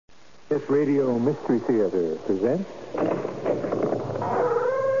This Radio Mystery Theater presents...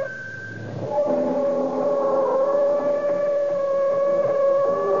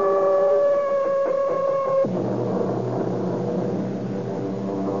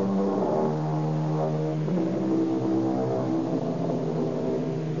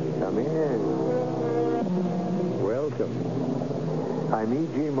 Come in. Welcome. I'm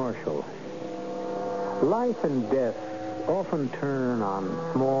E.G. Marshall. Life and death often turn on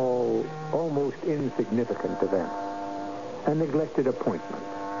small, almost insignificant events. A neglected appointment,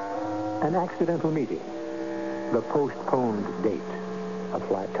 an accidental meeting, the postponed date, a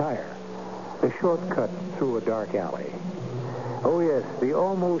flat tire, the shortcut through a dark alley. Oh, yes, the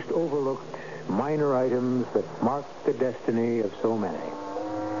almost overlooked minor items that mark the destiny of so many.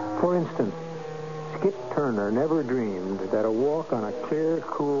 For instance, Skip Turner never dreamed that a walk on a clear,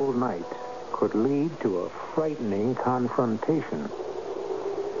 cool night could lead to a frightening confrontation.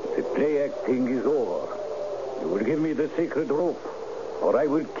 The play acting is over. You will give me the sacred rope, or I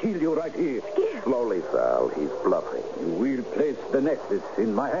will kill you right here. Slowly, Sal. He's bluffing. You will place the necklace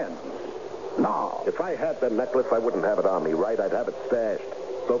in my hands. Now. If I had the necklace, I wouldn't have it on me, right? I'd have it stashed.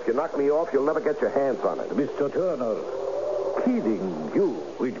 So if you knock me off, you'll never get your hands on it. Mr. Turner, killing you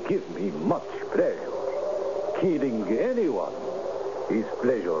will give me much pleasure. Killing anyone is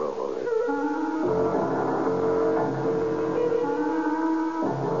pleasurable.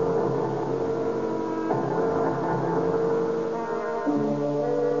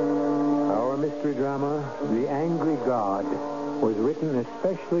 Our mystery drama, The Angry God, was written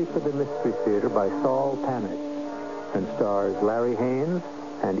especially for the Mystery Theater by Saul Panis and stars Larry Haynes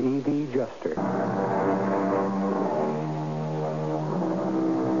and E.D. Juster.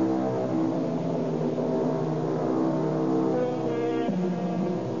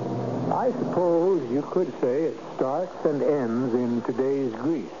 I suppose you could say it starts and ends in today's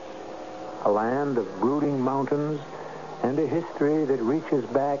Greece, a land of brooding mountains and a history that reaches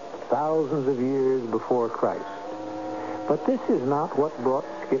back thousands of years before Christ. But this is not what brought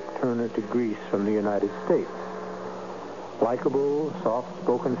Skip Turner to Greece from the United States. Likeable,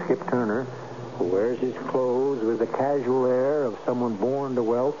 soft-spoken Skip Turner, who wears his clothes with the casual air of someone born to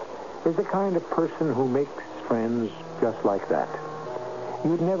wealth, is the kind of person who makes friends just like that.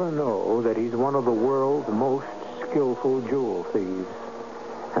 You'd never know that he's one of the world's most skillful jewel thieves.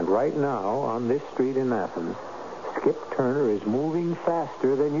 And right now, on this street in Athens, Skip Turner is moving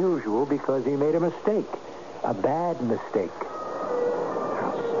faster than usual because he made a mistake. A bad mistake.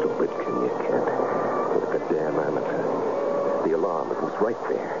 How stupid can you get? Look at the damn amateur. The alarm, it was right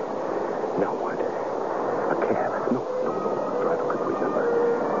there. Now what? A cab? No. Driver could remember.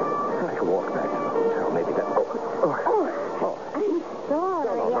 I can walk back to the hotel. Maybe that... Oh, I'm sorry.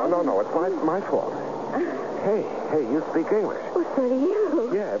 No. It's my fault. Hey, you speak English. Oh, so do you.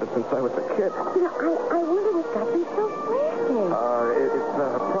 Yeah, ever since I was a kid. You know, I wonder what got me so frantic.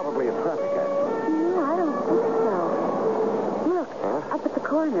 It's probably a traffic accident. No, I don't think so. Look, up at the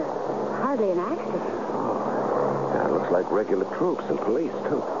corner. Hardly an accident. Yeah, it looks like regular troops and police,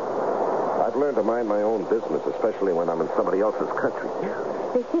 too. I've learned to mind my own business, especially when I'm in somebody else's country.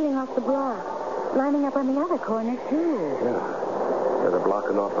 They're sealing off the block. Lining up on the other corner, too. Yeah. They're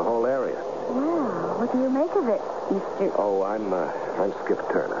blocking off the whole area. Well, what do you make of it, Mr. Oh, I'm Skip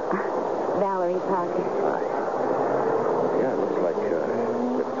Turner. Valerie Parker. Hi. Yeah, it looks like they're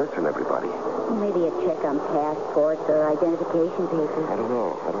searching everybody. Maybe a check on passports or identification papers. I don't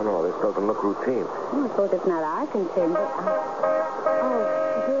know. This doesn't look routine. I suppose it's not our concern, but... Oh,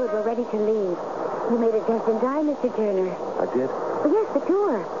 good. We're ready to leave. You made it just in time, Mr. Turner. I did? Oh, yes, the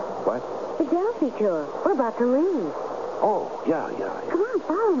tour. What? The Delphi tour. We're about to leave. Oh, yeah. Come on,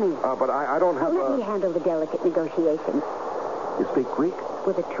 follow me. But I don't have Let me handle the delicate negotiations. You speak Greek?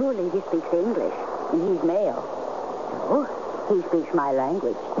 Well, the tour leader speaks English, and he's male. Oh, he speaks my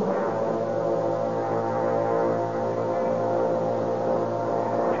language.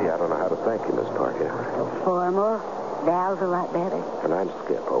 Gee, I don't know how to thank you, Miss Parker. So formal. Val's a lot better. And I'm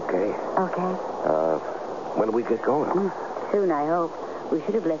Skip, okay? Okay. When do we get going? Soon, I hope. We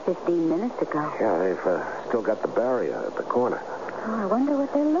should have left 15 minutes ago. Yeah, they've still got the barrier at the corner. Oh, I wonder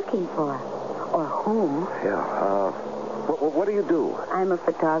what they're looking for. Or whom. Yeah, what do you do? I'm a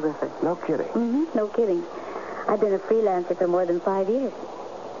photographer. No kidding. Mm-hmm, no kidding. I've been a freelancer for more than 5 years.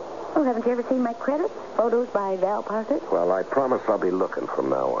 Oh, haven't you ever seen my credits? Photos by Val Parker? Well, I promise I'll be looking from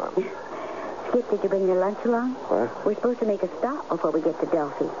now on. Skip, did you bring your lunch along? What? We're supposed to make a stop before we get to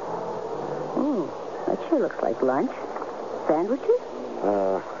Delphi. Oh, that sure looks like lunch. Sandwiches?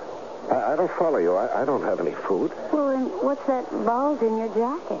 I don't follow you. I don't have any food. Well, then what's that bulge in your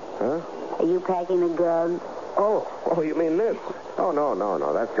jacket? Huh? Are you packing a gun? Oh, you mean this? Oh,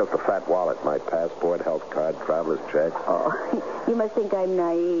 no. That's just a fat wallet. My passport, health card, traveler's checks. Oh, you must think I'm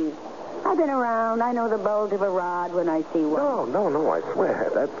naive. I've been around. I know the bulge of a rod when I see one. No, I swear.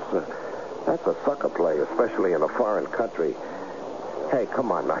 That's a sucker play, especially in a foreign country. Hey,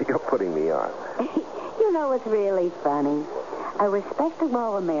 come on now. You're putting me on. You know what's really funny? A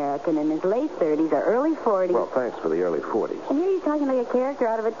respectable American in his late 30s or early 40s. Well, thanks for the early 40s. And here you're talking like a character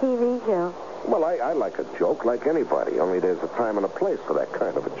out of a TV show. Well, I like a joke like anybody, only there's a time and a place for that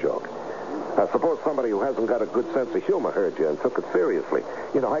kind of a joke. Now, suppose somebody who hasn't got a good sense of humor heard you and took it seriously.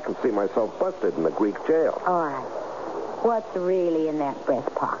 You know, I can see myself busted in the Greek jail. All right. What's really in that breast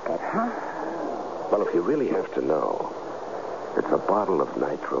pocket, huh? Well, if you really have to know, it's a bottle of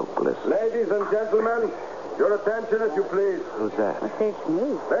nitro glycerin. Ladies and gentlemen, your attention, if you please. Who's that? It's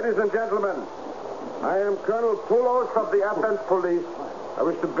me. Ladies and gentlemen, I am Colonel Poulos of the Athens Police. I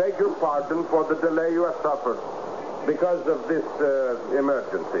wish to beg your pardon for the delay you have suffered because of this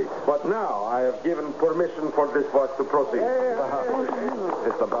emergency. But now I have given permission for this bus to proceed.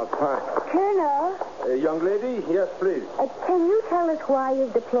 It's about time. Colonel, Young lady, yes, please. can you tell us why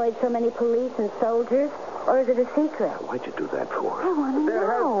you've deployed so many police and soldiers? Or is it a secret? Why'd you do that for? I want to There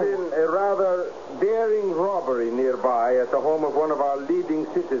know. has been a rather daring robbery nearby at the home of one of our leading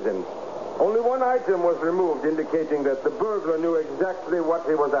citizens. Only one item was removed, indicating that the burglar knew exactly what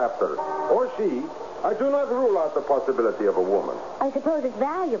he was after. Or she. I do not rule out the possibility of a woman. I suppose it's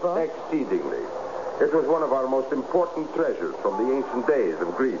valuable. Exceedingly. It was one of our most important treasures from the ancient days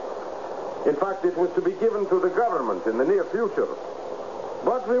of Greece. In fact, it was to be given to the government in the near future.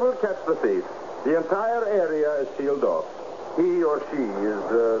 But we will catch the thief. The entire area is sealed off. He or she is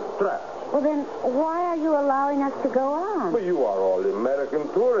trapped. Well, then, why are you allowing us to go on? Well, you are all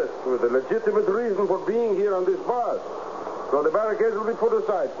American tourists with a legitimate reason for being here on this bus. So the barricades will be put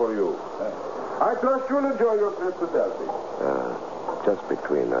aside for you. I trust you'll enjoy your trip to Delphi. Just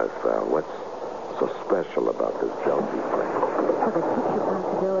between us, what's so special about this Delphi place? Well, the picture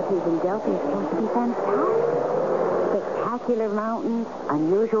possibilities in Delphi are supposed to be fantastic. Spectacular mountains,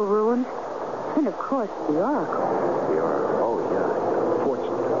 unusual ruins, and, of course, the Oracle. The Oracle? Oh, yeah.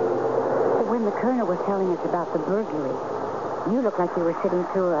 Fortunate. But when the colonel was telling us about the burglary, you looked like you were sitting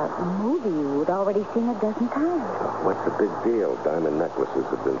through a movie you'd already seen a dozen times. What's the big deal? Diamond necklaces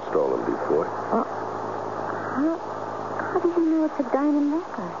have been stolen before. Well, how do you know it's a diamond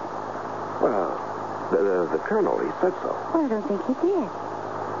necklace? Well, the colonel, he said so. Well, I don't think he did.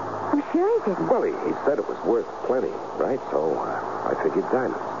 I'm sure he didn't. Well, he said it was worth plenty, right? So I figured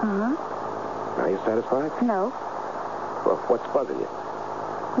diamonds. Uh-huh. Now you satisfied? No. Well, what's bugging you?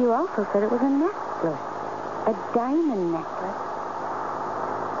 You also said it was a necklace. A diamond necklace.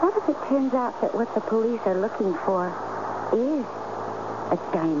 What if it turns out that what the police are looking for is a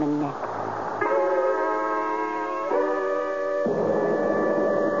diamond necklace?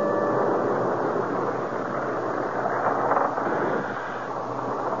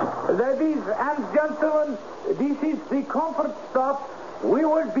 Ladies and gentlemen, this is the comfort stop. We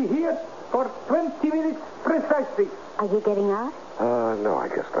will be here for 20 minutes precisely. Are you getting out? No, I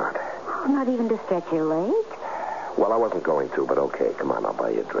guess not. Oh, not even to stretch your legs? Well, I wasn't going to, but okay. Come on, I'll buy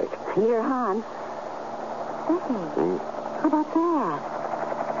you a drink. You're Hans. Hey, how about that?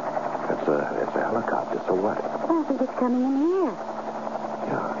 It's a helicopter, so what? Well, I think it's coming in here.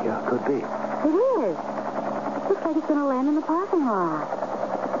 Yeah, could be. It is. Looks like it's going to land in the parking lot.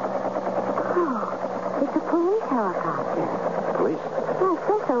 Oh, it's a police helicopter. Police? Oh, it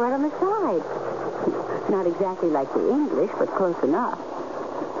says so right on the side. Not exactly like the English, but close enough.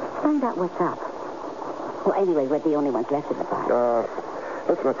 Find out what's up. Well, anyway, we're the only ones left in the bar.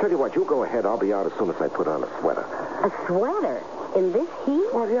 Listen, I'll tell you what. You go ahead. I'll be out as soon as I put on a sweater. A sweater? In this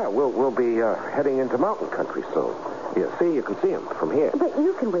heat? Well, yeah, we'll be heading into mountain country soon. Yeah, see, you can see him from here. But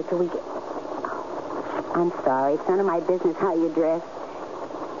you can wait till we get... I'm sorry. It's none of my business how you dress.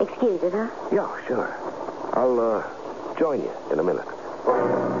 Excuse it, huh? Yeah, sure. I'll join you in a minute.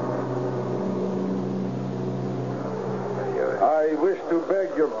 I wish to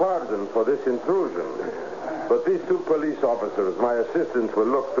beg your pardon for this intrusion, but these two police officers, my assistants, will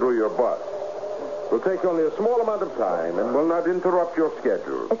look through your bus. Will take only a small amount of time and will not interrupt your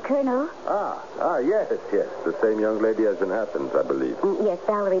schedule. Colonel? Yes. The same young lady as in Athens, I believe. Yes,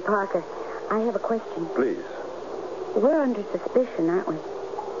 Valerie Parker. I have a question. Please. We're under suspicion, aren't we?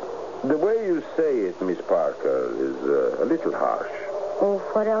 The way you say it, Miss Parker, is a little harsh. Oh,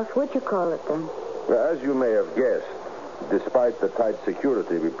 what else would you call it, then? As you may have guessed, despite the tight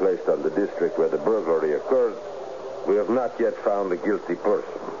security we placed on the district where the burglary occurred, we have not yet found the guilty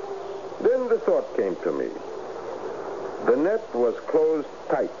person. Then the thought came to me. The net was closed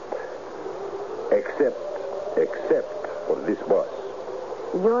tight, except for this bus.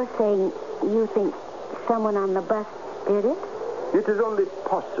 You're saying you think someone on the bus did it? It is only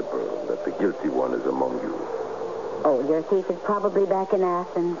possible that the guilty one is among you. Oh, your thief is probably back in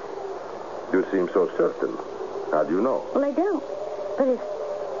Athens. You seem so certain. How do you know? Well, I don't.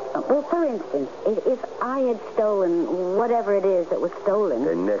 But well, for instance, if I had stolen whatever it is that was stolen...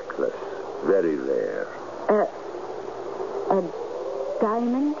 A necklace. Very rare. A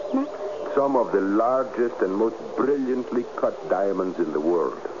diamond necklace? Some of the largest and most brilliantly cut diamonds in the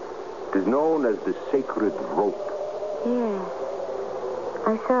world. It is known as the sacred rope. Yeah.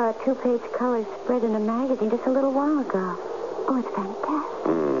 I saw a 2-page color spread in a magazine just a little while ago. Oh, it's fantastic.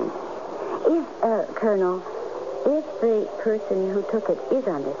 Colonel, if the person who took it is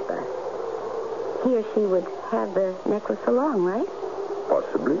on this bus, he or she would have the necklace along, right?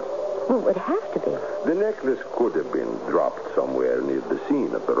 Possibly. Well, it would have to be. The necklace could have been dropped somewhere near the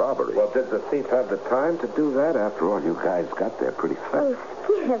scene of the robbery. Well, did the thief have the time to do that? After all, you guys got there pretty fast. Oh,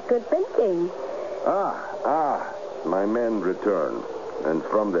 you have good thinking. My men returned, and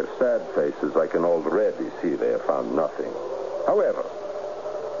from their sad faces, I can already see they have found nothing. However,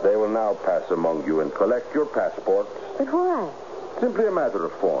 they will now pass among you and collect your passports. But why? Simply a matter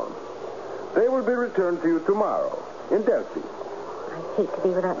of form. They will be returned to you tomorrow in Delphi. I hate to be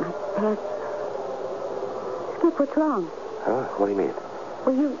without my pass. Skip, what's wrong? Huh? What do you mean?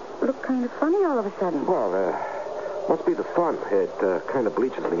 Well, you look kind of funny all of a sudden. Well, must be the fun. It kind of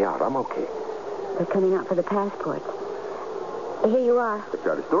bleaches me out. I'm okay. They're coming out for the passports. Here you are.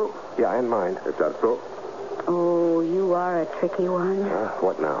 Echaristo? Yeah, and mine. Echaristo? Oh, you are a tricky one.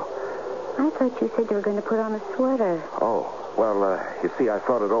 What now? I thought you said you were going to put on a sweater. Oh, well, you see, I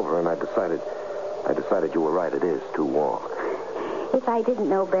thought it over, and I decided you were right. It is too warm. If I didn't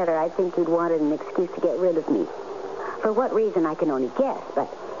know better, I'd think you'd wanted an excuse to get rid of me. For what reason, I can only guess, but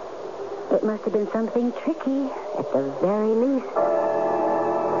it must have been something tricky, at the very least.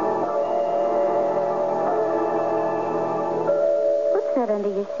 What's that under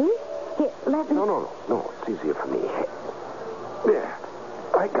your seat? Here, let me... No, it's easier for me. There,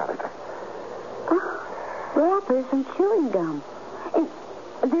 I got it. Oh, wrappers and chewing gum. And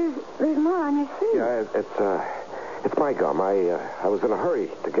there's more on your seat. Yeah, it's my gum. I was in a hurry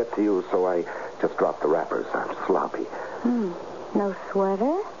to get to you, so I just dropped the wrappers. I'm sloppy. No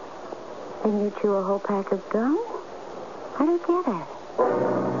sweater? Then you chew a whole pack of gum? I don't get it.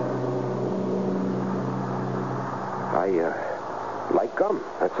 I like gum.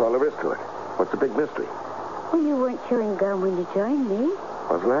 That's all there is to it. What's the big mystery? Well, you weren't chewing gum when you joined me.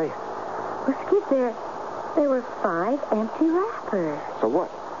 Wasn't I? Well, Skip, there were 5 empty wrappers. So what?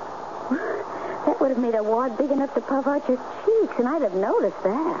 That would have made a wad big enough to puff out your cheeks, and I'd have noticed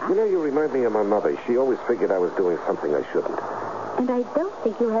that. You know, you remind me of my mother. She always figured I was doing something I shouldn't. And I don't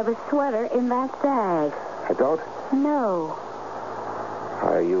think you have a sweater in that bag. I don't? No.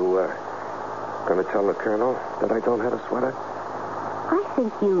 Are you going to tell the colonel that I don't have a sweater? I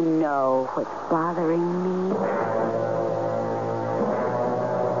think you know what's bothering me.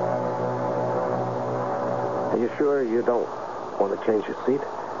 Are you sure you don't want to change your seat?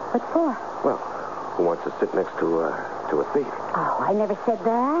 What for? Well, who wants to sit next to a thief? Oh, I never said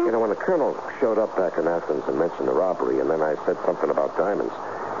that. You know, when the colonel showed up back in Athens and mentioned the robbery, and then I said something about diamonds,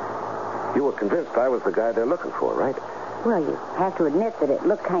 you were convinced I was the guy they're looking for, right? Well, you have to admit that it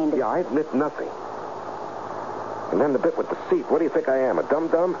looked kind of... Yeah, I admit nothing. And then the bit with the seat. What do you think I am, a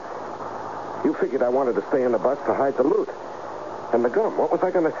dum-dum? You figured I wanted to stay in the bus to hide the loot. And the gum. What was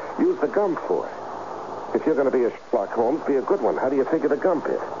I going to use the gum for? If you're going to be a Sherlock Holmes, be a good one. How do you figure the gum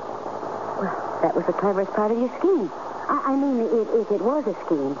bit? Well, that was the cleverest part of your scheme. I mean, if it was a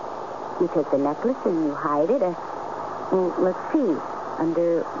scheme, you take the necklace and you hide it. Let's see,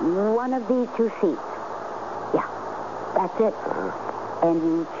 under one of these 2 seats. Yeah, that's it. And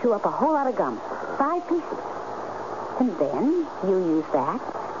you chew up a whole lot of gum. 5 pieces. And then you use that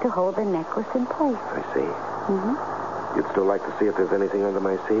to hold the necklace in place. I see. You'd still like to see if there's anything under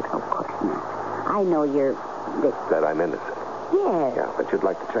my seat? Of course not. I know you're... That I'm innocent. Yes. Yeah, but you'd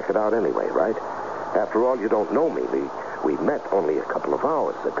like to check it out anyway, right? After all, you don't know me. We met only a couple of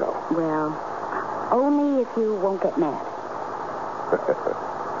hours ago. Well, only if you won't get mad.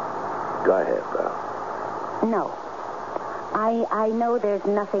 Go ahead, Val. No. I know there's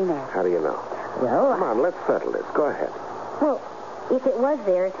nothing there. How do you know? Well... Come on, let's settle this. Go ahead. Well, if it was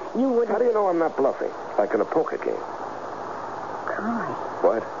there, you wouldn't... How do you know I'm not bluffing? Like in a poker game. Golly.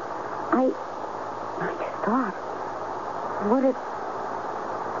 What? I just thought... What if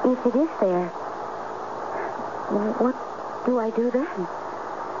it is there? What do I do then?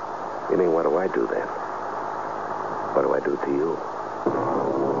 You mean, what do I do then? What do I do to you?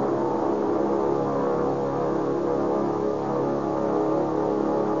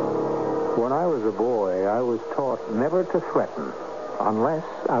 When I was a boy, I was taught never to threaten unless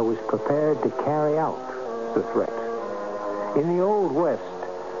I was prepared to carry out the threat. In the Old West,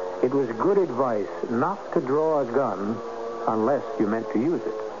 it was good advice not to draw a gun unless you meant to use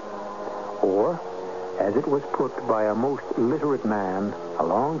it. Or, as it was put by a most literate man a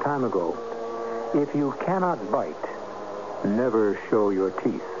long time ago, if you cannot bite, never show your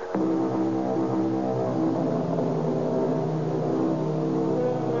teeth.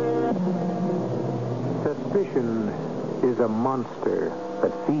 Suspicion is a monster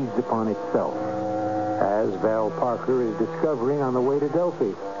that feeds upon itself, as Val Parker is discovering on the way to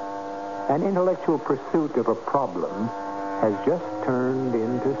Delphi. An intellectual pursuit of a problem has just turned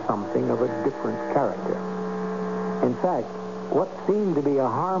into something of a different character. In fact, what seemed to be a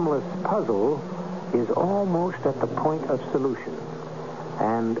harmless puzzle is almost at the point of solution.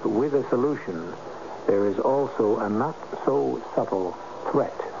 And with a solution, there is also a not-so-subtle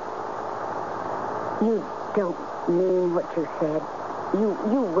threat. You don't mean what you said.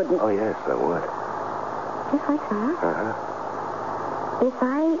 You wouldn't... Oh, yes, I would. Just like that? Uh-huh. If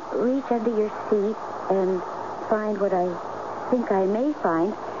I reach under your seat and find what I think I may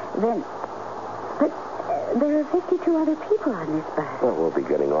find, then... But there are 52 other people on this bus. Well, we'll be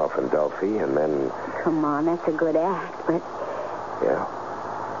getting off in Delphi, and then... Come on, that's a good act, but... Yeah?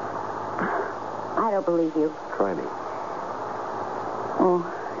 I don't believe you. Try me. Oh,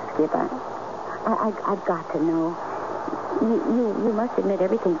 Skip, I've got to know. You must admit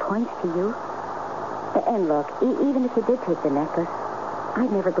everything points to you. And look, even if you did take the necklace,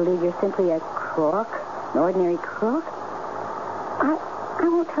 I'd never believe you're simply a crook, an ordinary crook. I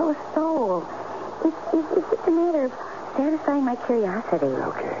won't tell a soul. It's just a matter of satisfying my curiosity.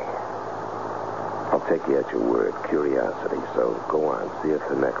 Okay. I'll take you at your word, curiosity. So go on, see if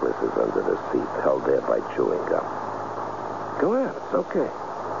the necklace is under the seat, held there by chewing gum. Go ahead, it's okay.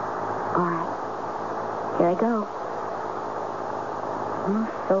 All right. Here I go. Oh,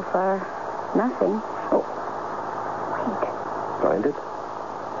 so far, nothing. Oh, wait. Find it?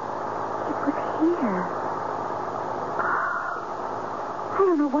 It was here. I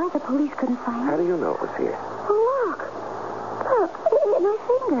don't know why the police couldn't find it. How do you know it was here? Oh, look. Look, my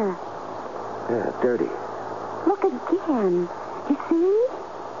finger. Yeah, dirty. Look again. You see?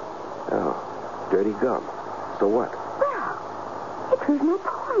 Oh, dirty gum. So what? Well, it proves my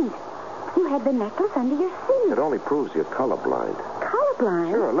point. You had the necklace under your seat. It only proves you're colorblind.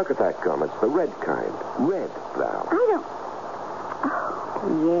 Colorblind? Sure, look at that gum. It's the red kind. Red, Val. I don't... Oh,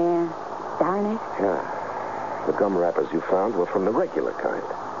 yeah. Darn it. Yeah. The gum wrappers you found were from the regular kind.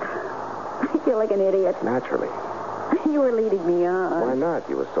 I feel like an idiot. Naturally. You were leading me on. Why not?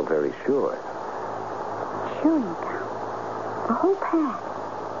 You were so very sure. Chewing gum. A whole pack.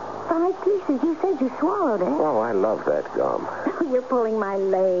 5 pieces. You said you swallowed it. Oh, I love that gum. You're pulling my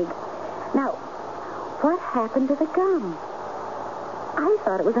leg. Now, what happened to the gum? I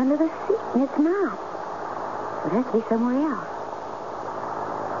thought it was under the seat, and it's not. It has to be somewhere else.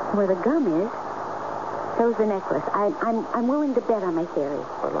 Where the gum is, so's the necklace. I'm willing to bet on my theory.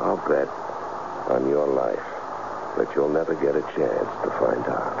 Well, I'll bet on your life that you'll never get a chance to find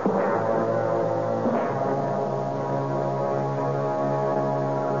out.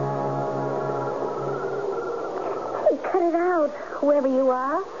 Hey, cut it out, whoever you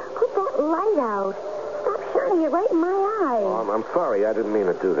are. Put that light out. Stop shining it right in my eye. Oh, I'm sorry. I didn't mean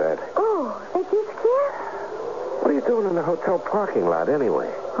to do that. Oh, that you scared? What are you doing in the hotel parking lot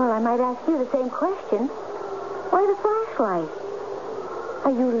anyway? Well, I might ask you the same question. Why the flashlight?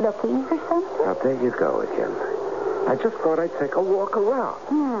 Are you looking for something? Now, there you go again. I just thought I'd take a walk around.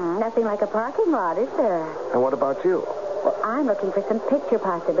 Nothing like a parking lot, is there? And what about you? Well, I'm looking for some picture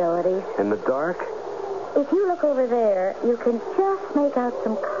possibilities. In the dark? If you look over there, you can just make out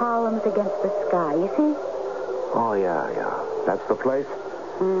some columns against the sky. You see? Oh, yeah. That's the place?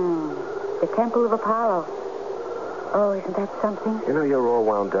 The Temple of Apollo. Oh, isn't that something? You know, you're all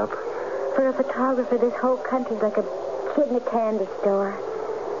wound up. For a photographer, this whole country's like a kid in a candy store.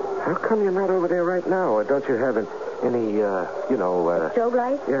 How come you're not over there right now? Or don't you have any, Strobe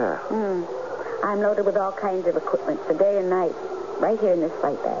lights? Yeah. I'm loaded with all kinds of equipment for day and night, right here in this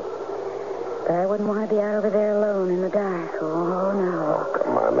flight bag. But I wouldn't want to be out over there alone in the dark. Oh, no. Oh,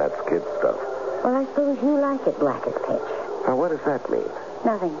 come on, that's kid stuff. Well, I suppose you like it black as pitch. Now, what does that mean?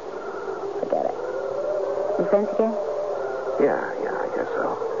 Nothing. Forget it. You friends again? Yeah, I guess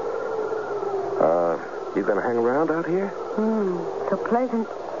so. You gonna hang around out here? So pleasant.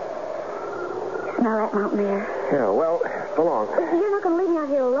 Smell that mountain air. Yeah, well, so long. You're not going to leave me out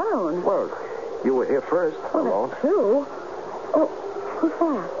here alone. Well, you were here first, alone. That's true. Oh, who's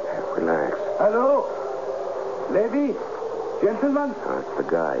that? Relax. Hello? Levy? Gentlemen. It's the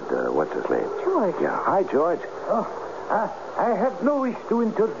guide. What's his name? George. Yeah. Hi, George. I have no wish to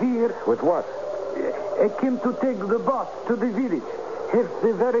interfere. With what? I came to take the bus to the village. Have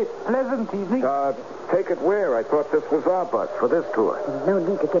a very pleasant evening. Take it where? I thought this was our bus for this tour. No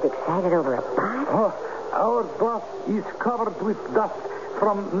need to get excited over a bus. Our bus is covered with dust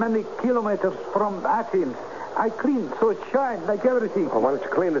from many kilometers from Athens. I cleaned so it shines like everything. Well, why don't you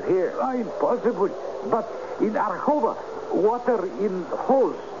clean it here? Impossible. But in Arhova, water in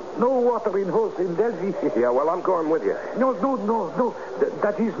hose. No water in hose in Delphi. Yeah, well, I'm going with you. No.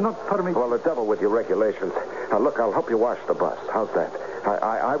 That is not permitted. Well, the devil with your regulations. Look, I'll help you wash the bus. How's that?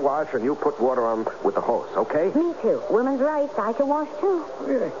 I wash and you put water on with the hose, okay? Me too. Women's rights. I can wash too.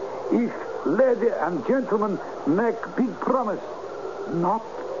 If lady and gentlemen make big promise not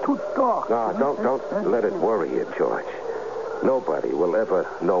to talk. No, don't let it worry you, George. Nobody will ever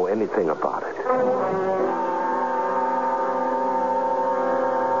know anything about it.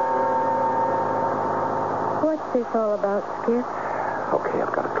 What's this all about, Skip? Okay,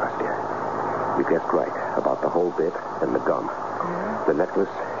 I've got to trust you. You guessed right about the whole bit and the gum. The necklace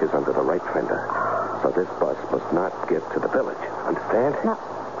is under the right fender. So this bus must not get to the village. Understand? No.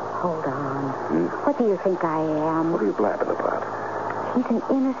 Hold on. What do you think I am? What are you blabbing about? He's an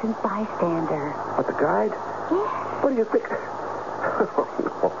innocent bystander. What, the guide? Yes. What do you think? Oh,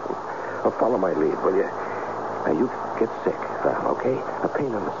 no. Follow my lead, will you? Now, you get sick, Val, okay? A pain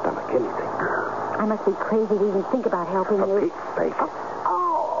in the stomach, anything. I must be crazy to even think about helping For you. Pete's sake. Oh.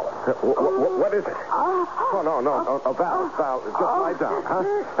 What is it? Oh, no. Val, just lie down, huh?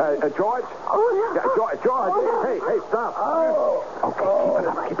 George? George. Hey, stop.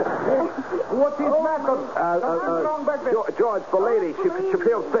 Okay, keep it up. What is matter? Something's wrong back there. George, the lady, she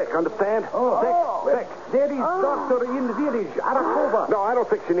feels sick, understand? Sick. There is doctor in the village, Arhova. No, I don't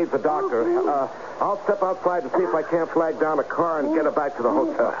think she needs a doctor. I'll step outside and see if I can't flag down a car and get her back to the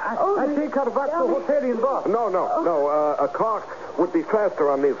hotel. I take her back to the hotel in bus. No. A car would be faster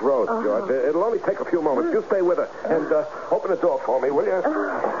on these roads, George. It'll only take a few moments. You stay with her and open the door for me, will you?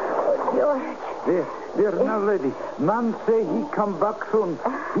 George. There now, lady. Man say he come back soon.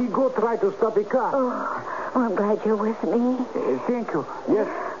 He go try to stop the car. Oh, I'm glad you're with me. Thank you. Yes.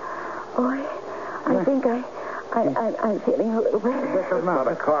 Boy, I think I'm feeling a little better. There's not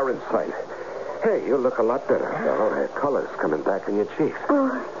a car in sight. Hey, you look a lot better. The color's coming back in your cheeks.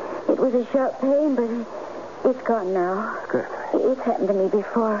 Oh, it was a sharp pain, but it's gone now. Good. It's happened to me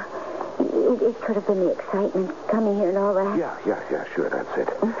before. It could have been the excitement coming here and all that. Yeah, sure, that's it.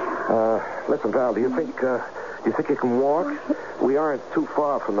 Listen, Val, do you think you can walk? We aren't too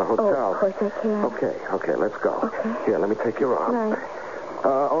far from the hotel. Oh, of course I can. Okay, let's go. Okay. Here, let me take your arm.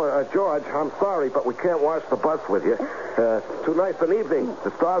 Right. George, I'm sorry, but we can't wash the bus with you. It's too nice an evening.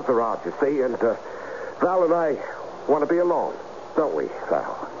 The stars are out, you see, and Val and I want to be alone, don't we,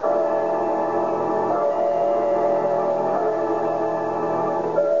 Val?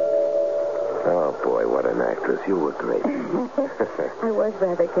 Oh, boy, what an actress. You were great. I was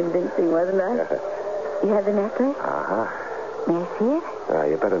rather convincing, wasn't I? You have the necklace? Uh-huh. May I see it?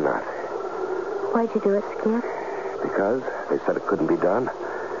 You better not. Why'd you do it, Skip? Because they said it couldn't be done.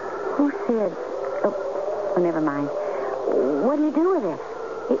 Who said? Oh, never mind. What do you do with it?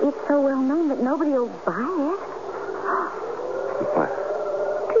 It's so well known that nobody will buy it. What?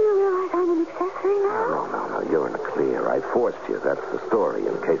 Do you realize I'm an accessory now? No. You're in the clear. I forced you. That's the story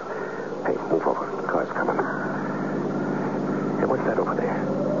in case... Hey, move over. The car's coming. Hey, what's that over there?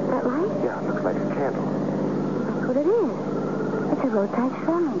 That light? Yeah, it looks like a candle. That's what it is. It's a roadside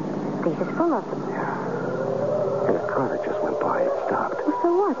shrine. Place is full of them. Yeah. And a car that just went by, it stopped. Well, so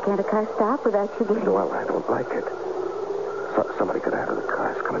what? Can't a car stop without you getting... Well, I don't like it. Somebody got out of the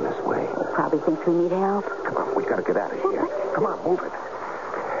car. It's coming this way. Probably thinks we need help. Come on, we got to get out of here. Come on, move it.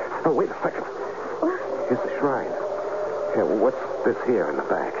 Oh, wait a second. What? Here's the shrine. Yeah, what's this here in the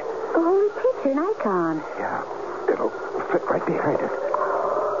back? A holy picture, an icon. Yeah, it'll fit right behind it.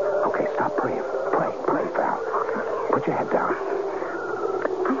 Okay, stop praying. Pray, Val. Put your head down.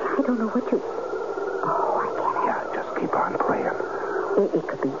 I don't know what to... Oh, I get it. Yeah, just keep on praying. It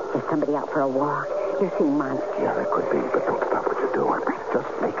could be just somebody out for a walk. You're seeing monsters. Yeah, that could be, but don't stop what you're doing. Just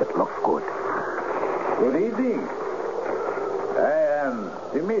make it look good. Good evening. I am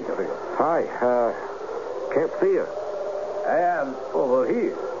Dimitri. Hi, can't see you. I am over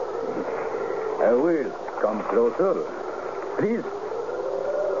here. I will come closer. Please.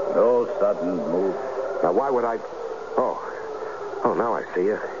 No sudden move. Now, why would I... Oh, now I see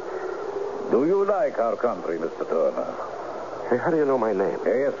you. Do you like our country, Mr. Turner? Hey, how do you know my name?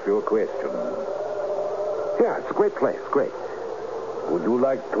 I ask you a question. Yeah, it's a great place. Great. Would you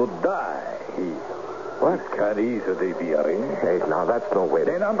like to die here? What can easily be arranged? Hey, now, that's no way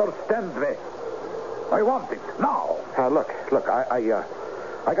to... Then understand me. I want it now. Look,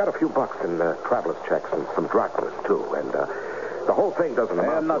 I got a few bucks in traveler's checks and some drachmas, too. And the whole thing doesn't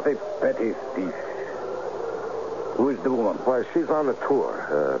amount... I'm not a petty thief. Who is the woman? Well, she's on the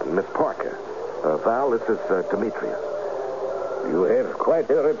tour. Miss Parker. Val, this is Demetrius. You have quite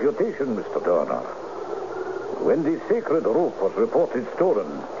a reputation, Mr. Turner. When the sacred rope was reported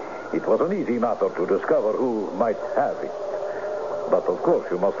stolen, it was an easy matter to discover who might have it. But, of course,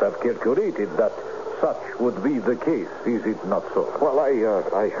 you must have calculated that such would be the case, is it not so? Well,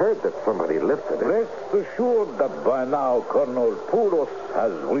 I heard that somebody lifted it. Rest assured that by now Colonel Poulos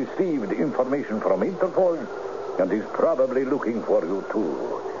has received information from Interpol and is probably looking for you,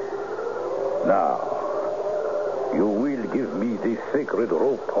 too. Now, you will give me this sacred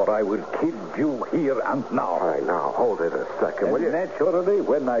rope or I will kill you here and now. All right, now, hold it a second, will you? Naturally,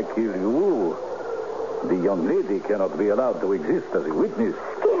 when I kill you, the young lady cannot be allowed to exist as a witness.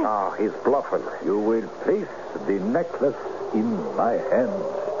 Oh, he's bluffing. You will place the necklace in my hands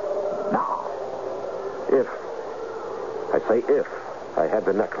now. If I had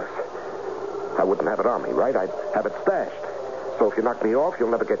the necklace, I wouldn't have it on me, right? I'd have it stashed. So if you knock me off,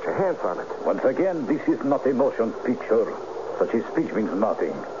 you'll never get your hands on it. Once again, this is not a motion picture. Such a speech means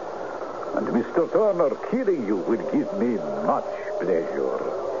nothing. And Mr. Turner, killing you will give me much pleasure.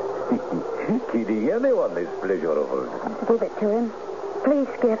 Killing anyone is pleasurable. Give it to him. Please,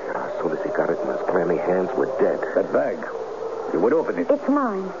 Skip. As soon as he got it in his clammy hands, we're dead. That bag. You would open it. It's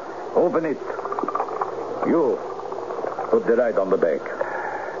mine. Open it. You. Put the light on the bag.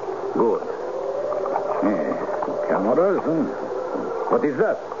 Good. Cameras. What is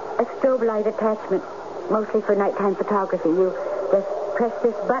that? A strobe light attachment. Mostly for nighttime photography. You just press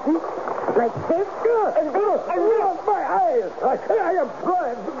this button like this. And this. And this. My eyes. I am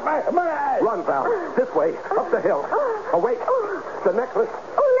blind. My eyes. Run, Val. This way. Up the hill. Oh, wait. The necklace.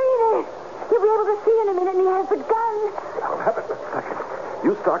 Oh, later. You'll be able to see in a minute, and he has the gun. I'll have it in a second.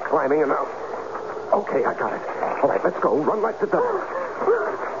 You start climbing, and I'll... Okay, I got it. All right, let's go. Run like the devil.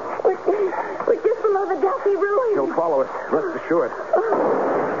 We're just below the Duffy ruin. He'll follow us. Rest assured.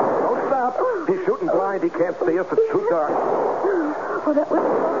 Don't stop. He's shooting blind. He can't see us. It's too dark. Oh, that was...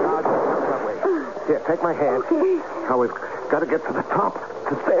 No, just come that way. Here, take my hand. Okay. Now we've got to get to the top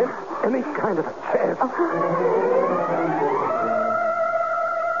to stand any kind of a chance.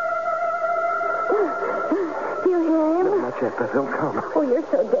 Do you hear him? No, not yet, but he'll come. Oh, you're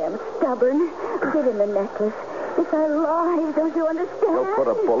so damn stubborn. Give him the necklace. It's our lives, don't you understand? He'll put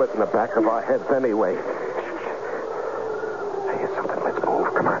a bullet in the back of our heads anyway. I hear something. Let's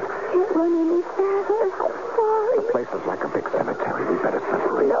move. Come on. Can't run any further. I'm sorry. The place is like a big cemetery. We better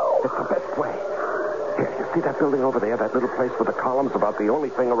separate. No. It's the best way. Here, you see that building over there? That little place with the columns? About the only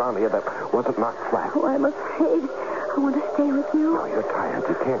thing around here that wasn't knocked flat. Oh, I'm afraid. I want to stay with you. No, you're tired.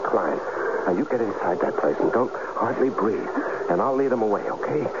 You can't climb. Now, you get inside that place and don't hardly breathe. And I'll lead him away,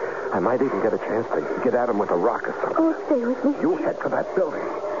 okay? I might even get a chance to get at him with a rock or something. Oh, stay with me. You head for that building.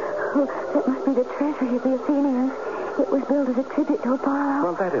 Oh, that must be the treasury of the Athenians. It was built as a tribute to Apollo.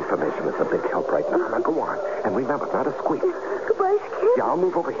 Well, that information is a big help right now. Now, go on. And remember, not a squeak. Goodbye, Skip. Yeah, I'll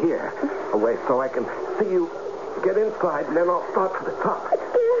move over here. Away so I can see you get inside, and then I'll start from the top.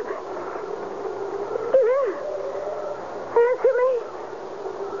 Skip. Skip. Answer me.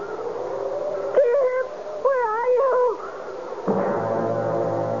 Skip, where are you?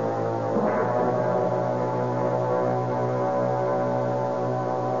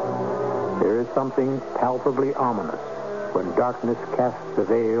 There is something palpably ominous when darkness casts a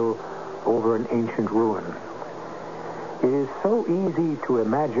veil over an ancient ruin. It is so easy to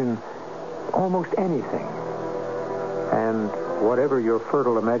imagine almost anything. And whatever your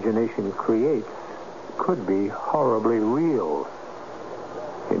fertile imagination creates could be horribly real.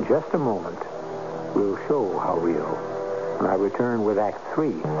 In just a moment, we'll show how real when I return with Act 3.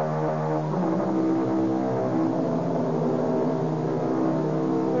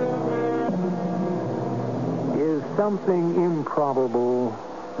 Is something improbable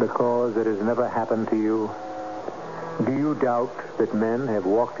because it has never happened to you? Do you doubt that men have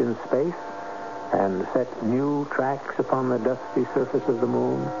walked in space and set new tracks upon the dusty surface of the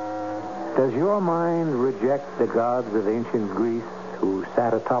moon? Does your mind reject the gods of ancient Greece who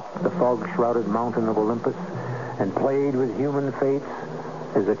sat atop the fog-shrouded mountain of Olympus and played with human fates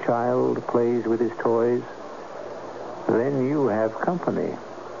as a child plays with his toys? Then you have company,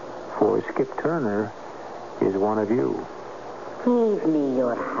 for Skip Turner is one of you. Give me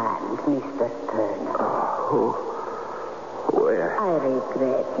your hand, Mr. Turner. Oh, where? I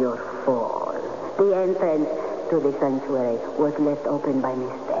regret your fall. The entrance to the sanctuary was left open by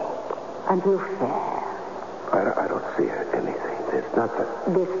mistake. And you fell. I don't see anything. There's nothing.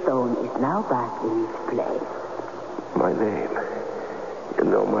 This stone is now back in its place. My name. You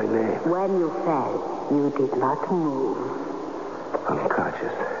know my name. When you fell, you did not move.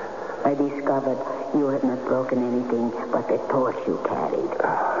 Unconscious. I discovered you had not broken anything but the torch you carried.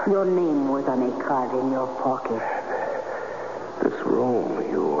 Your name was on a card in your pocket. This room,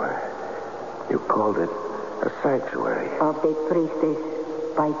 you called it a sanctuary. Of the priestess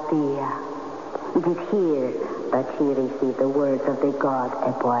Pythia. It is here that she received the words of the god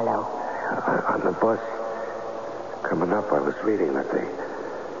Apollo. On the bus coming up, I was reading that they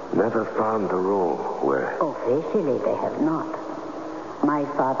never found the room where... Officially, they have not. My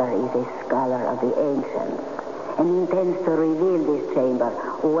father is a scholar of the ancients and intends to reveal this chamber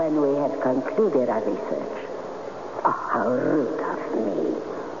when we have concluded our research. Oh, how rude of me.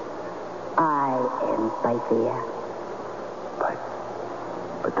 I am Pythia.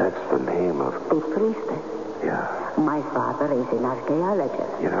 But that's the name of... The priestess. Yeah. My father is an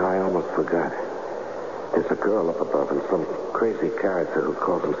archaeologist. You know, I almost forgot. There's a girl up above and some crazy character who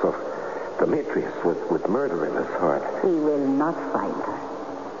calls himself Demetrius with murder in his heart. He will not find her.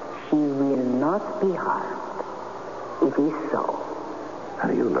 She will not be harmed. It is so. How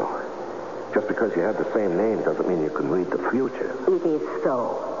do you know? Just because you have the same name doesn't mean you can read the future. It is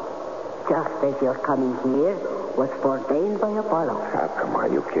so. Just as your coming here was foreordained by Apollo. Ah, come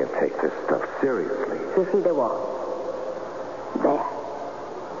on, you can't take this stuff seriously. You see the wall? There.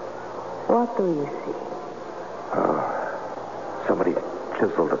 What do you see? Somebody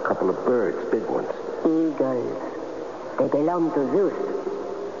chiseled a couple of birds, big ones. Eagles. They belong to Zeus.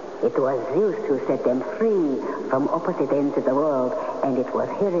 It was Zeus who set them free from opposite ends of the world, and it was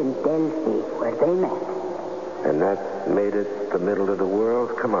here in Delphi where they met. And that made it the middle of the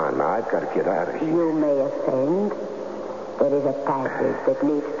world? Come on, now, I've got to get out of here. You may ascend. There is a passage that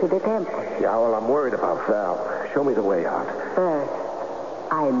leads to the temple. Yeah, well, I'm worried about Val. Show me the way out. First,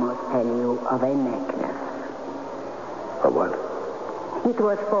 I must tell you of a necklace. A what? It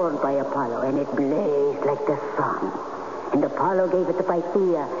was formed by Apollo, and it blazed like the sun. And Apollo gave it to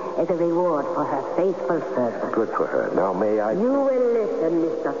Pythia as a reward for her faithful service. Good for her. Now, may I... You will listen,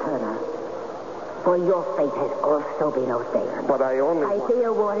 Mr. Turner. For your fate has also been ordained. But I only...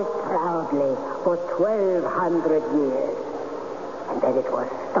 Pythia wore it proudly for 1,200 years. And then it was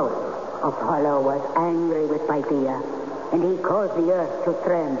stolen. Apollo was angry with Pythia, and he caused the earth to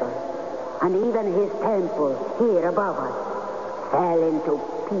tremble. And even his temple, here above us, fell into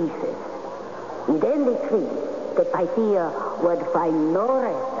pieces. He then decreed that Pythia would find no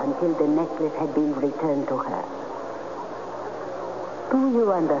rest until the necklace had been returned to her. Do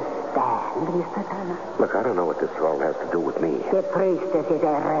you understand, Mr. Turner? Look, I don't know what this all has to do with me. The priestess is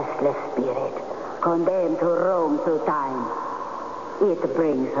a restless spirit, condemned to roam through time. It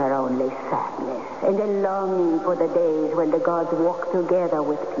brings her only sadness and a longing for the days when the gods walk together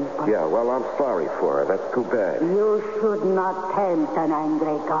with people. Yeah, well, I'm sorry for her. That's too bad. You should not tempt an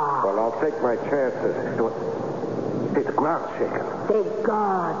angry god. Well, I'll take my chances. Hey, the ground's shaking. The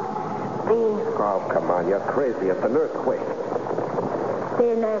gods speak. Oh, come on. You're crazy. It's an earthquake.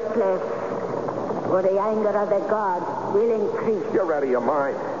 The necklace, for the anger of the gods, will increase. You're out of your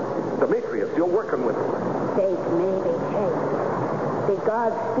mind. Demetrius, you're working with him. Fate may be changed. The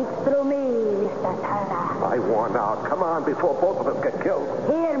God speaks through me, Mr. Turner. I warn out. Come on, before both of us get killed.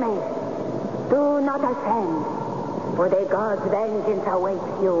 Hear me. Do not ascend, for the God's vengeance awaits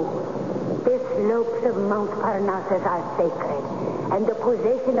you. The slopes of Mount Parnassus are sacred, and the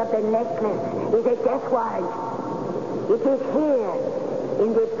possession of the necklace is a death warrant. It is here,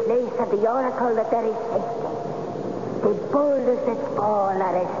 in the place of the oracle, that there is safety. The boulders that fall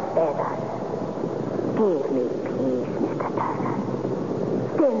are as feathers. Give me peace, Mr. Turner.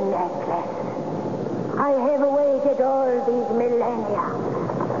 The necklace. I have waited all these millennia.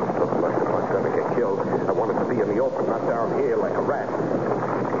 Looks like I was going to get killed. I wanted to be in the open, not down here like a rat.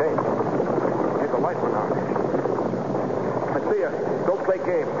 Hey, the light went out. I see you. Don't play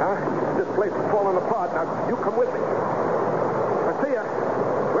games, huh? This place is falling apart. Now, you come with me. I see you.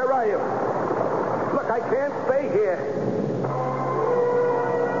 Where are you? Look, I can't stay here.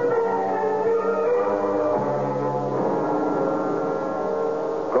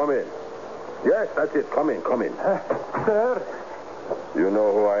 Come in. Yes, that's it. Come in, come in. Sir? You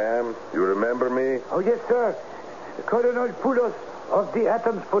know who I am? You remember me? Oh, yes, sir. Colonel Poulos of the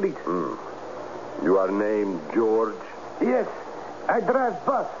Atoms Police. You are named George? Yes, I drive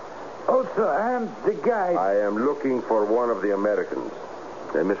bus. Also, I am the guy. I am looking for one of the Americans,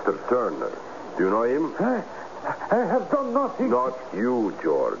 a Mr. Turner. Do you know him? I have done nothing. Not you,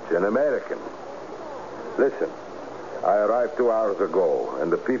 George, an American. Listen, I arrived 2 hours ago,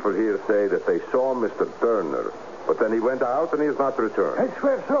 and the people here say that they saw Mr. Turner, but then he went out and he has not returned. I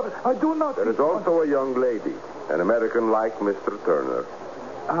swear, sir, I do not... There is also a young lady, an American like Mr. Turner.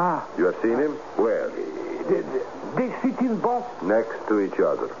 Ah. You have seen him? Where? They sit in bus? Next to each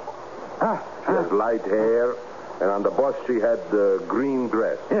other. She has light hair, and on the bus she had the green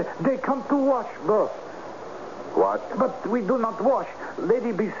dress. They come to wash, boss. What? But we do not wash.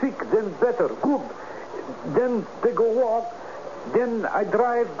 Lady be sick, then better. Good. Then they go walk. Then I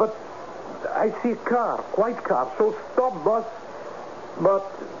drive, but I see car, white car. So stop bus, but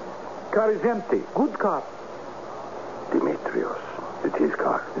car is empty. Good car. Demetrius, it's his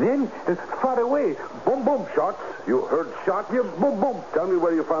car. Then, far away, boom, boom, shots. You heard shots? Yeah, boom, boom. Tell me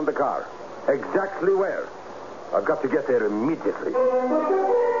where you found the car. Exactly where. I've got to get there immediately.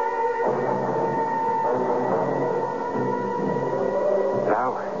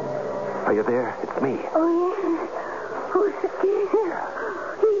 Val, are you there? It's me. Oh, yes. Oh, scared.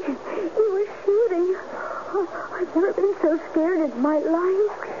 He was shooting. Oh, I've never been so scared in my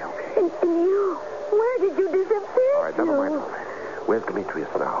life. Okay. And you, where did you disappear All right, never mind. Where's Demetrius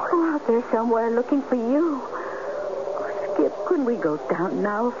now? Oh, out there somewhere looking for you. Oh, Skip, couldn't we go down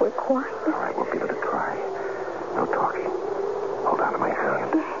now if we're quiet? All right, we'll give it a try. No talking. Hold on to my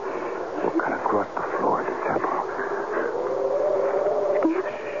hand. We'll cut across the floor to temple. Skip?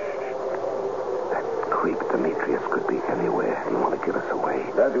 That creep Demetrius could be anywhere. You want to give us away?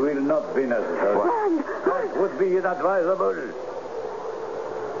 That will not be necessary. Run! That would be inadvisable.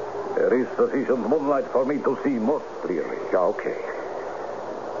 There is sufficient moonlight for me to see most clearly. Okay.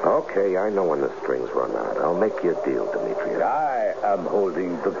 Okay, I know when the strings run out. I'll make you a deal, Demetrius. I am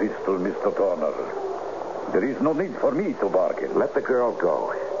holding the pistol, Mr. Turner. There is no need for me to bargain. Let the girl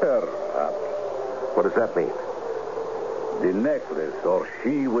go. Perhaps. What does that mean? The necklace, or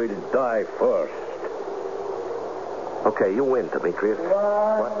she will die first. Okay, you win, Demetrius.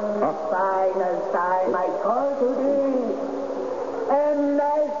 One final time I call to thee. A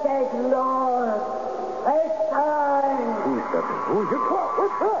message, Lord. A sign. Who's that?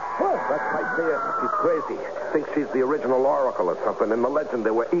 That's my dear. She's crazy. Thinks she's the original oracle or something. In the legend,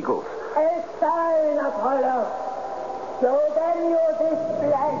 there were eagles. A sign, Apollo. Show them your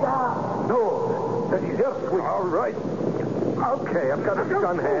displeasure. No, that is your sweet. All right. Okay, I've got a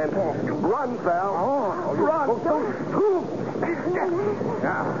gun hand. Run, Val. Run.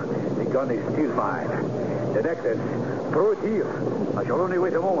 Now, the gun is still mine. The necklace, throw it here. I shall only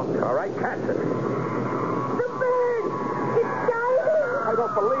wait a moment. All right, catch it. The bird! It's diving! I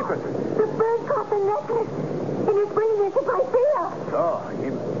don't believe it. The bird caught the necklace, and it's bringing it to Pythia. Oh,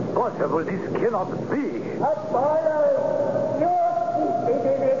 impossible. This cannot be. Apollo, you're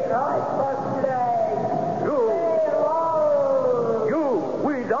keeping in a Christmas flag. You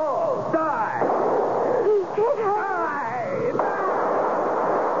will all die. He hit her.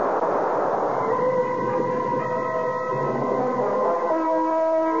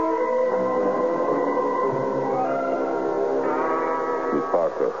 Miss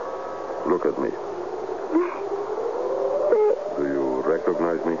Parker, look at me. Do you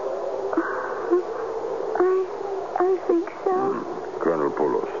recognize me? I think so. Colonel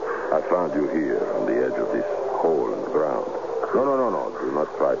Poulos, I found you here on the edge of this hole in the ground. No. Do not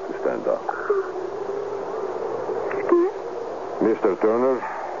try to stand up. Skip? Mr. Turner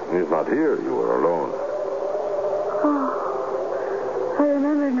is not here. You are alone. Oh, I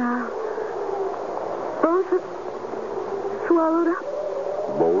remember now. Both are swallowed up.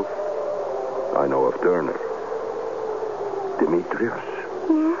 Both? I know of Turner. Demetrius?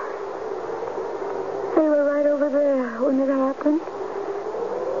 Yes. They were right over there when it happened.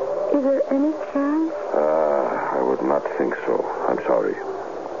 Is there any chance? I would not think so. I'm sorry.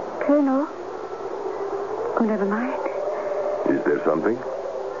 Colonel? Oh, never mind. Is there something?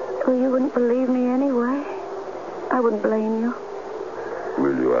 Well, you wouldn't believe me anyway. I wouldn't blame you.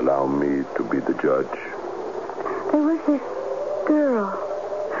 Will you allow me to be the judge? There was this girl.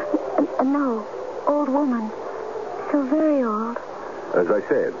 No, old woman. So very old. As I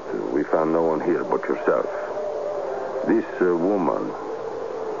said, we found no one here but yourself. This woman,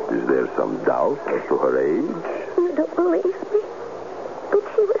 is there some doubt as to her age? You don't believe me? But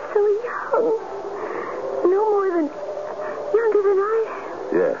she was so young. No more than younger than I am.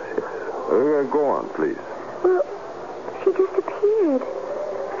 Yes. Go on, please. Well, she just appeared.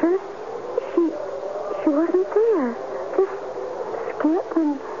 First, she wasn't there. Just Skip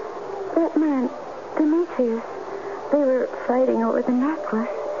and that man, Demetrius. They were fighting over the necklace.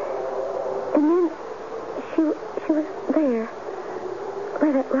 And then she was there,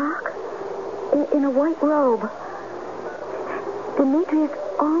 by that rock, in a white robe. Demetrius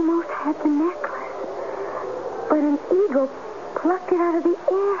almost had the necklace. But an eagle plucked it out of the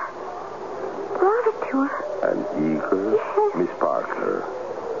air. Brought it to her. An eagle? Yes. Miss Parker.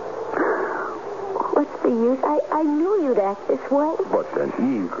 What's the use? I knew you'd act this way. But an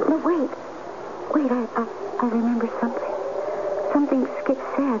eagle? No, wait. Wait, I remember something. Something Skip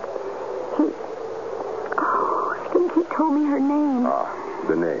said. I think he told me her name.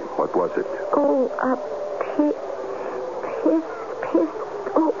 The name. What was it? Oh,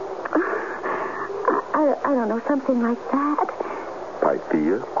 I don't know, something like that.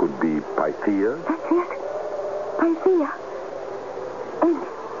 Pythia? Could be Pythia? That's it. Pythia.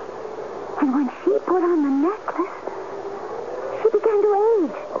 And when she put on the necklace, she began to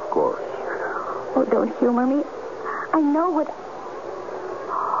age. Of course. Oh, don't humor me. I know what...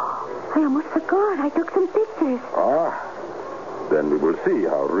 I almost forgot. I took some pictures. Then we will see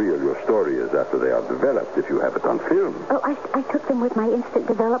how real your story is after they are developed, if you have it on film. Oh, I took them with my instant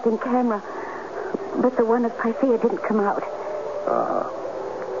developing camera. But the one of Pythia didn't come out.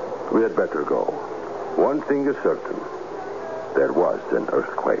 We had better go. One thing is certain. There was an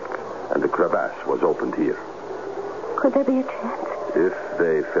earthquake, and the crevasse was opened here. Could there be a chance? If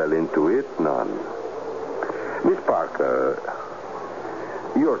they fell into it, none. Miss Parker,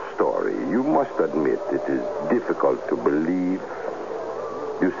 your story, you must admit it is difficult to believe.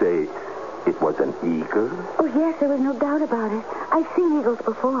 You say it was an eagle? Oh, yes, there was no doubt about it. I've seen eagles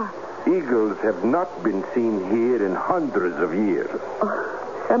before. Eagles have not been seen here in hundreds of years.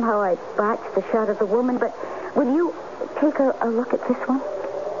 Oh, somehow I botched the shot of the woman, but will you take a look at this one?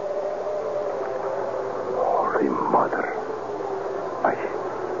 Holy Mother.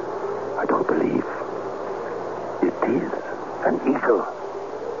 I don't believe. It is an eagle.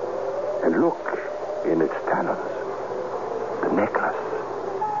 And look, in its talons, the necklace.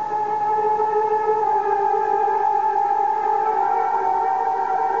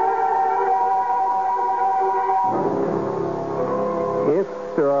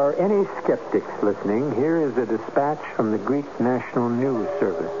 If there are any skeptics listening, here is a dispatch from the Greek National News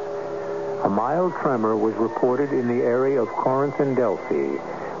Service. A mild tremor was reported in the area of Corinth and Delphi,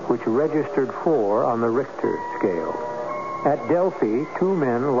 which registered 4 on the Richter scale. At Delphi, 2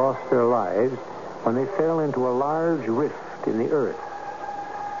 men lost their lives when they fell into a large rift in the earth.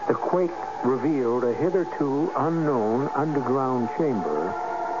 The quake revealed a hitherto unknown underground chamber,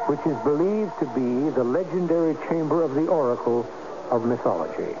 which is believed to be the legendary chamber of the oracle of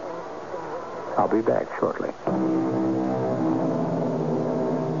mythology. I'll be back shortly.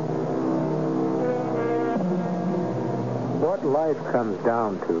 What life comes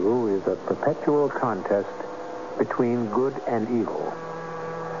down to is a perpetual contest between good and evil.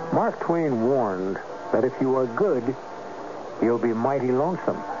 Mark Twain warned that if you are good, you'll be mighty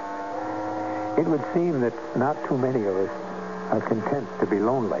lonesome. It would seem that not too many of us are content to be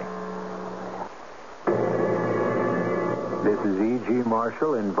lonely. This is E.G.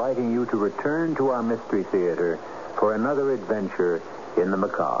 Marshall inviting you to return to our Mystery Theater for another adventure in the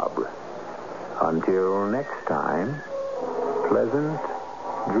macabre. Until next time, pleasant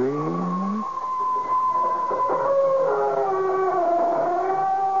dreams.